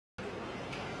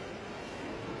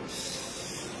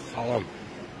Salam.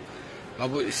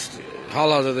 Bu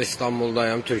hal-hazırda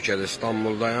İstanbuldayım, Türkiyədə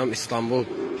İstanbuldayım. İstanbul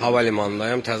hava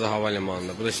limanındayım, Təzə hava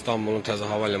limanında. Bu da İstanbulun Təzə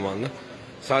hava limanında.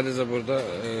 Sadəcə burada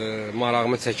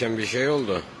marağımı çəkən bir şey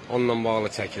oldu. Onunla bağlı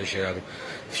çəkiliş elədim.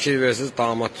 Fikir verirsiniz,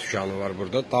 damat dükkanı var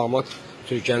burada. Damat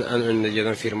Türkiyənin ən önündə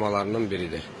gedən firmalarından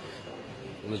biridir.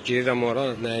 Girirəm ora,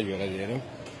 nəyə görə deyirəm?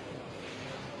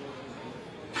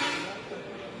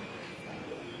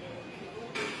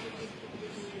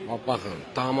 Baxın,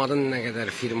 damadın nə qədər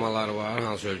firmaları var,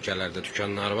 hansı ölkələrdə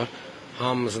dükkanlar var,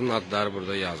 hamısının adları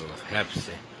burada yazılır,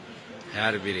 hepsi,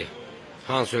 hər biri.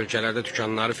 Hansı ölkələrdə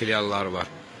dükkanları, filialları var.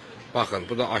 Baxın,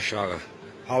 bu da aşağı.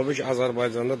 Halbuki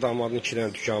Azərbaycanda damadın 2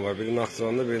 dənə dükkan var, biri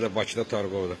Naxçıvanda, biri də Bakıda,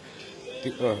 Targovda.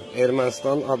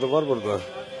 Ermənistanın adı var burada,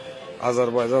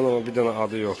 Azərbaycan amma bir dənə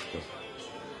adı yoxdur.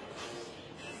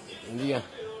 İndi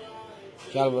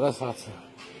gəl bura satsın.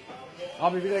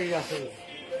 Abi bir də yasın.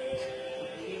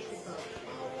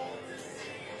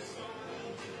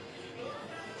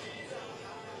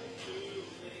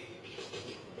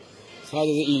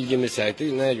 Sadəcə ilgimi çəkdi.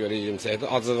 Nəyə görə ilgimi çəkdi?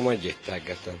 Acığıma getdi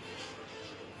həqiqətən.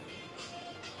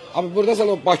 Abi burada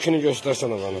sən o Bakını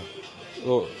göstərsənə bana.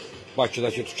 O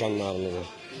Bakıdakı dükkanlarını.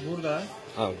 Burada?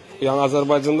 Ha, yəni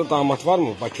Azərbaycanda damat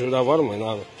varmı? Bakıda varmı?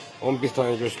 Yəni onu bir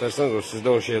tane göstərsəniz, o sizdə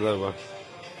o şeylər var.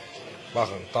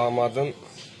 Baxın, damadın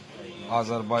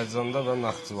Azərbaycanda və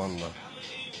Naxçıvanda.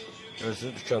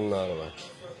 Görürsünüz, dükkanları var.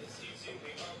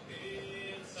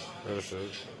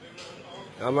 Görürsünüz.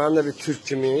 Ya mənim də bir Türk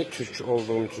kimi, Türk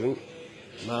olduğum üçün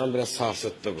mənim biraz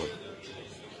sarsıtdı bu.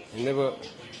 İndi bu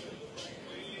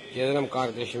gedirəm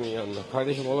kardeşimin yanına.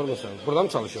 Kardeşim olur mu sen? Burada mı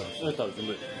çalışıyorsun? Evet abi,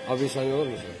 buyur. Abi sen olur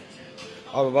musun?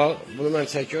 Abi bak bunu ben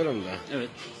çekiyorum da. Evet.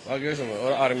 Bak görüyorsun mu?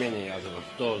 Orada Armeniya yazılır.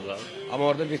 Doğru abi. Ama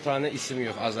orada bir tane isim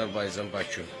yok, Azerbaycan,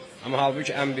 Bakü. Ama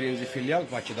halbuki en birinci filial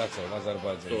Bakıda açılır,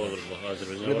 Azerbaycan'da. Doğru bu,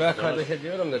 Azerbaycan. Ben kardeşe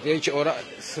diyorum da, diyor ki orada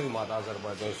sığmadı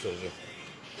Azerbaycan sözü.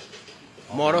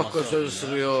 Marokko sözü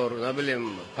sığıyor, ne bileyim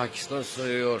Pakistan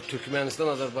sığıyor, Türkmenistan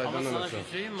Azerbaycan'dan Ama sana nasıl? bir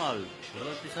söyleyeyim mi abi?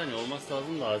 Burada bir saniye olması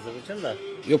lazım da Azerbaycan da.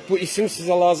 Yok bu isim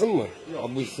size lazım mı? Yok.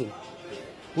 Bu isim.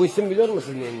 Bu isim biliyor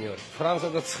musunuz ne diyor?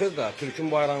 Fransa'da çıkır da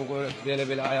Türk'ün bayrağını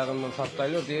böyle ayağından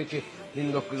patlayıyor. Diyor ki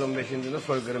 1915. yılda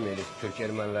soykırım edildi Türk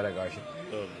Ermənilere karşı.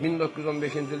 Doğru.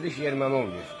 1915. yılda hiç Erməni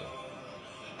olmuştu.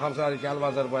 Tam sadece gelip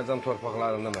Azerbaycan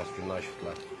torpaqlarında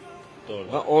məskunlaşıblar. Doğru.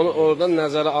 Onu oradan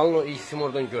nəzərə alın, o isim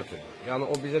oradan götürün. Yani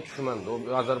o bize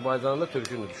düşmandır. O Azerbaycan'da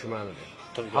Türk'ün düşmanıdır.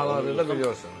 Hal-hazırda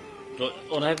biliyorsun.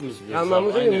 Onu hepimiz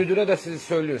biliyoruz. Yani müdüre de siz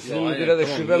söyleyin. Sizin müdüre de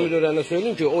şube müdürlerine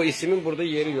söyleyin ki o ismin burada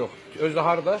yeri yok. Özü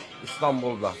harda?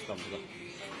 İstanbul'da. İstanbul'da.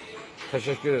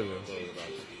 Teşekkür ediyorum.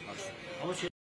 Ama